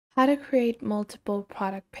How to create multiple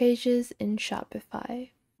product pages in Shopify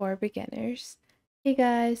for beginners. Hey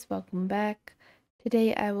guys, welcome back.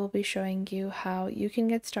 Today I will be showing you how you can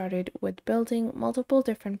get started with building multiple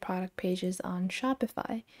different product pages on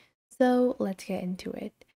Shopify. So let's get into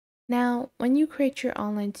it. Now, when you create your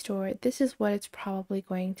online store, this is what it's probably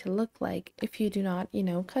going to look like if you do not,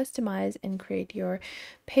 customize and create your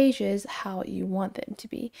pages how you want them to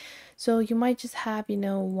be. So you might just have,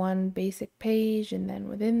 one basic page, and then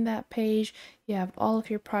within that page, you have all of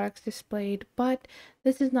your products displayed, but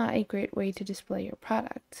this is not a great way to display your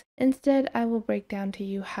products. Instead, I will break down to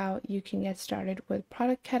you how you can get started with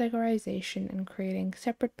product categorization and creating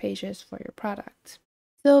separate pages for your products.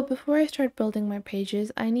 So before I start building my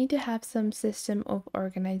pages, I need to have some system of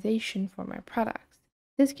organization for my products.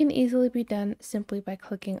 This can easily be done simply by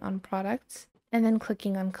clicking on products and then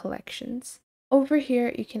clicking on collections. Over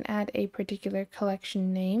here, you can add a particular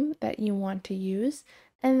collection name that you want to use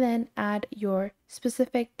and then add your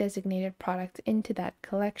specific designated product into that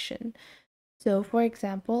collection. So for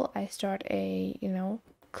example, I start a,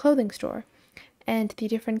 clothing store. And the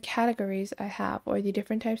different categories I have, or the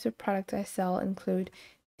different types of products I sell, include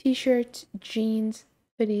t-shirts, jeans,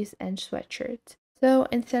 hoodies, and sweatshirts. So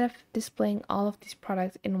instead of displaying all of these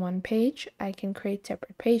products in one page, I can create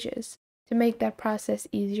separate pages. To make that process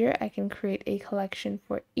easier, I can create a collection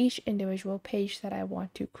for each individual page that I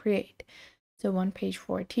want to create. So one page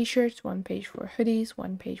for t-shirts, one page for hoodies,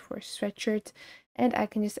 one page for sweatshirts, and I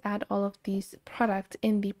can just add all of these products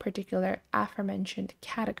in the particular aforementioned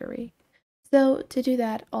category. So to do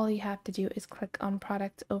that, all you have to do is click on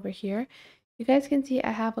products over here. You guys can see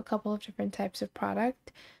I have a couple of different types of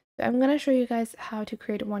product. So I'm going to show you guys how to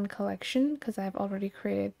create one collection because I've already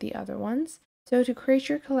created the other ones. So to create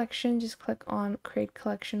your collection, just click on create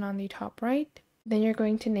collection on the top right. Then you're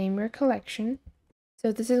going to name your collection.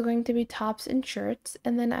 So this is going to be tops and shirts.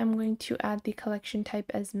 And then I'm going to add the collection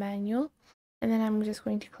type as manual. And then I'm just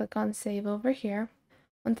going to click on save over here.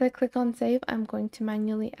 Once I click on save, I'm going to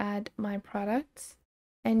manually add my products,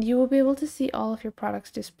 and you will be able to see all of your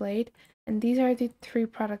products displayed. And these are the 3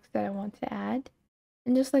 products that I want to add.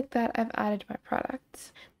 And just like that, I've added my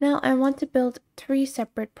products. Now I want to build 3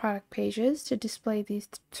 separate product pages to display these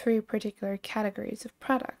 3 particular categories of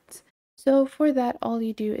products. So for that, all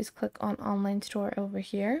you do is click on online store over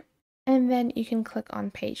here, and then you can click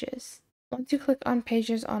on pages. Once you click on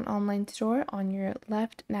pages on online store on your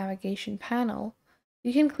left navigation panel,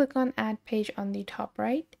 you can click on add page on the top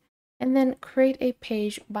right and then create a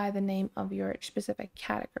page by the name of your specific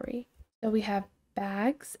category. So we have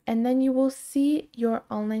bags, and then you will see your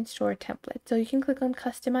online store template. So you can click on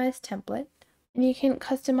customize template and you can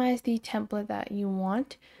customize the template that you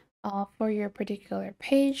want for your particular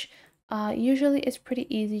page. Usually it's pretty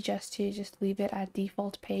easy just to leave it at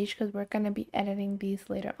default page because we're going to be editing these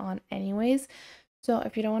later on anyways. So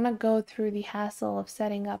if you don't want to go through the hassle of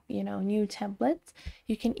setting up, new templates,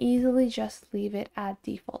 you can easily just leave it at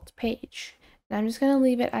default page. And I'm just going to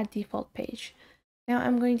leave it at default page. Now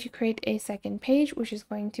I'm going to create a second page, which is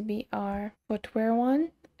going to be our footwear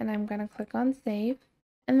one. And I'm going to click on save.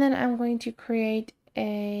 And then I'm going to create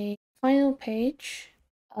a final page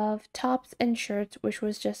of tops and shirts, which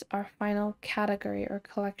was just our final category or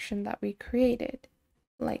collection that we created,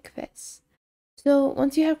 like this. So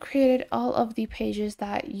once you have created all of the pages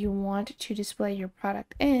that you want to display your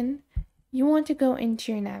product in, you want to go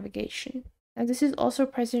into your navigation. Now this is also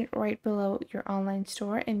present right below your online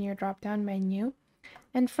store in your drop-down menu.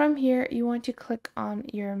 And from here, you want to click on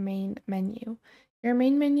your main menu. Your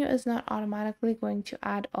main menu is not automatically going to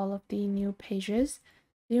add all of the new pages.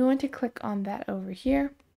 You want to click on that over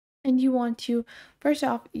here. And you want to, first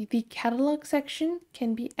off, the catalog section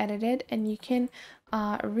can be edited, and you can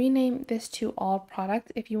rename this to all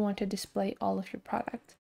products if you want to display all of your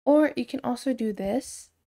products. Or you can also do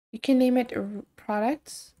this. You can name it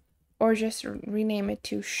products or just rename it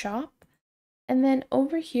to shop. And then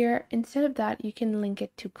over here, instead of that, you can link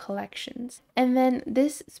it to collections. And then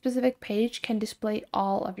this specific page can display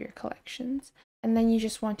all of your collections. And then you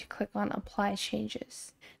just want to click on apply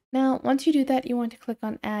changes. Now, once you do that, you want to click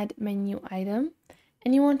on add menu item,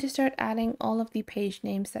 and you want to start adding all of the page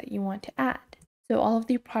names that you want to add. So all of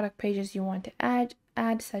the product pages you want to add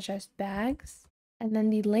such as bags, and then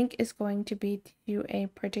the link is going to be to a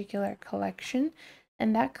particular collection,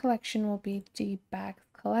 and that collection will be the bags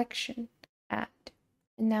collection. Add.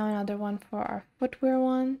 And now another one for our footwear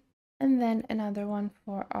one, and then another one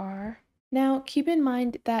for our... Now keep in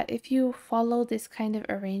mind that if you follow this kind of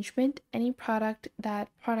arrangement, any products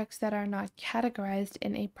that are not categorized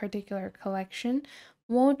in a particular collection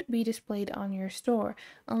won't be displayed on your store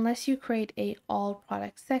unless you create a all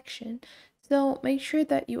product section. So make sure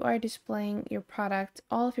that you are displaying your product.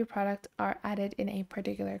 All of your products are added in a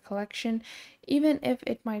particular collection, even if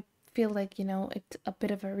it might feel like, it's a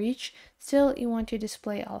bit of a reach, still you want to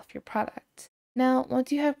display all of your products. Now,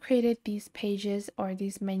 once you have created these pages or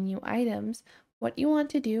these menu items, what you want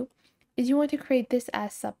to do is you want to create this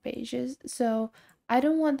as subpages. So I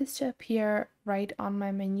don't want this to appear right on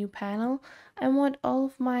my menu panel. I want all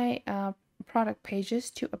of my product pages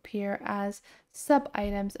to appear as sub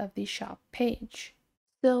items of the shop page.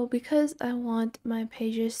 So because I want my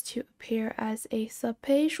pages to appear as a sub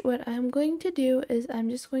page, what I'm going to do is I'm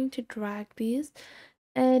just going to drag these,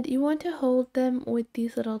 and you want to hold them with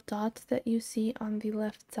these little dots that you see on the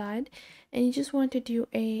left side, and you just want to do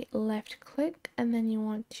a left click, and then you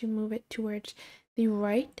want to move it towards the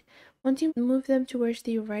right. Once you move them towards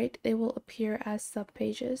the right, they will appear as sub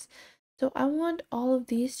pages. So I want all of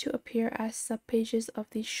these to appear as subpages of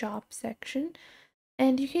the shop section.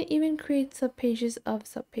 And you can even create subpages of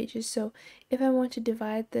subpages. So if I want to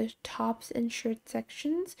divide the tops and shirt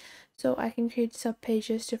sections, so I can create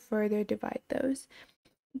subpages to further divide those.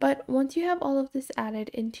 But once you have all of this added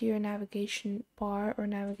into your navigation bar or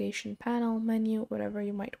navigation panel, menu, whatever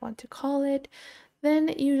you might want to call it,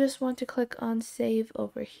 then you just want to click on save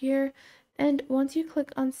over here. And once you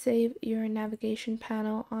click on save, your navigation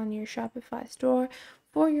panel on your Shopify store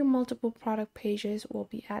for your multiple product pages will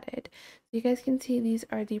be added. So you guys can see these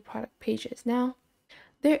are the product pages. Now,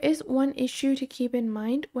 there is one issue to keep in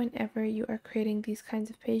mind whenever you are creating these kinds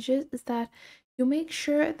of pages, is that you make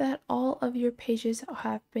sure that all of your pages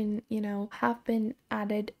have been,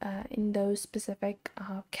 added in those specific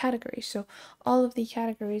categories. So all of the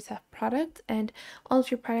categories have products, and all of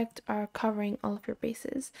your products are covering all of your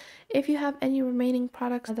bases. If you have any remaining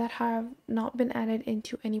products that have not been added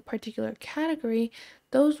into any particular category,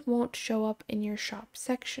 those won't show up in your shop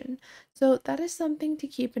section. So that is something to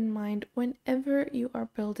keep in mind whenever you are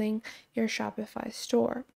building your Shopify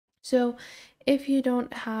store. So if you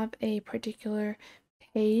don't have a particular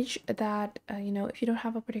page that, if you don't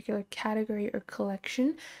have a particular category or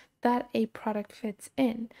collection that a product fits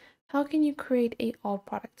in, how can you create a all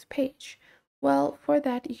products page? Well, for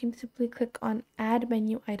that, you can simply click on add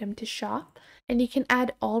menu item to shop, and you can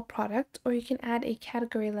add all products, or you can add a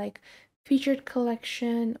category like featured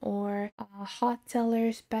collection or hot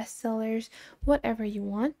sellers, best sellers, whatever you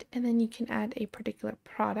want, and then you can add a particular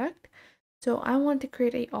product. So I want to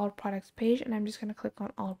create a all products page, and I'm just going to click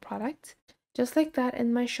on all products. Just like that,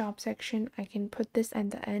 in my shop section, I can put this at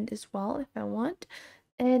the end as well if I want.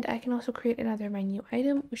 And I can also create another menu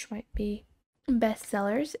item, which might be best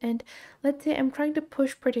sellers. And let's say I'm trying to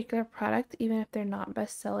push particular products even if they're not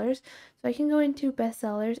best sellers. So I can go into best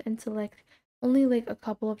sellers and select only like a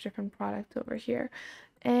couple of different products over here.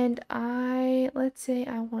 And let's say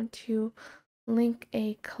I want to link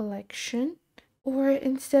a collection, or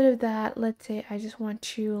instead of that, let's say I just want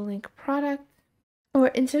to link product, or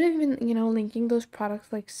instead of even, linking those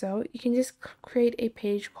products like so, you can just create a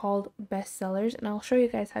page called best sellers, and I'll show you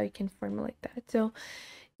guys how you can formulate that. So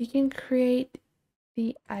you can create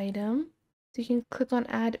the item. So you can click on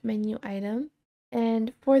add menu item.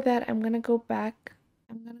 And for that, I'm going to go back.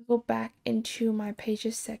 I'm going to go back into my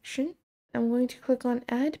pages section. I'm going to click on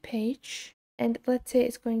add page. And let's say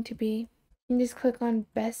it's going to be, you can just click on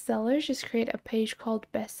best sellers, just create a page called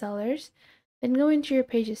best sellers. Then go into your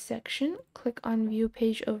pages section, click on view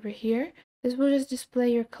page over here. This will just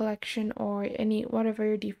display your collection or whatever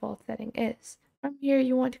your default setting is. From here,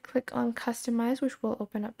 you want to click on customize, which will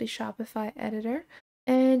open up the Shopify editor,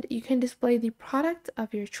 and you can display the product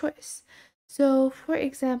of your choice. So for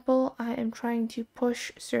example, I am trying to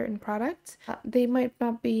push certain products. They might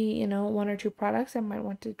not be, one or two products. I might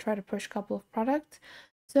want to try to push a couple of products.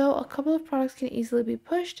 So a couple of products can easily be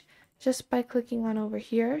pushed just by clicking on over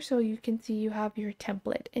here. So you can see you have your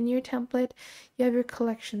template. In your template, you have your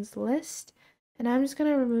collections list, and I'm just going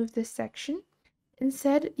to remove this section.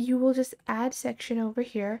 Instead, you will just add section over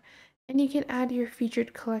here, and you can add your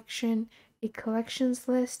featured collection, a collections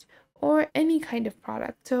list, or any kind of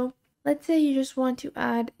product. So let's say you just want to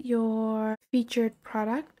add your featured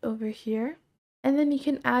product over here, and then you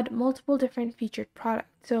can add multiple different featured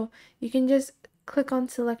products. So you can just click on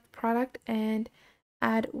select product and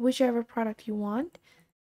add whichever product you want.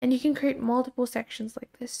 And you can create multiple sections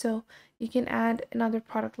like this. So you can add another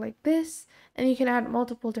product like this, and you can add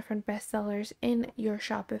multiple different bestsellers in your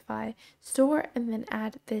Shopify store, and then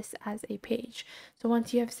add this as a page. So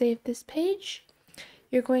once you have saved this page,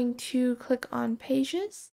 you're going to click on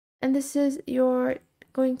pages, and this is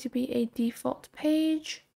going to be a default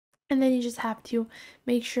page. And then you just have to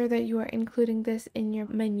make sure that you are including this in your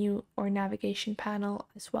menu or navigation panel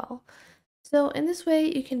as well. So in this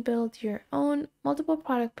way, you can build your own multiple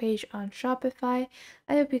product page on Shopify.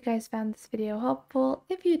 I hope you guys found this video helpful.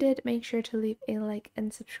 If you did, make sure to leave a like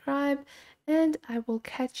and subscribe, and I will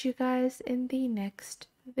catch you guys in the next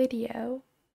video.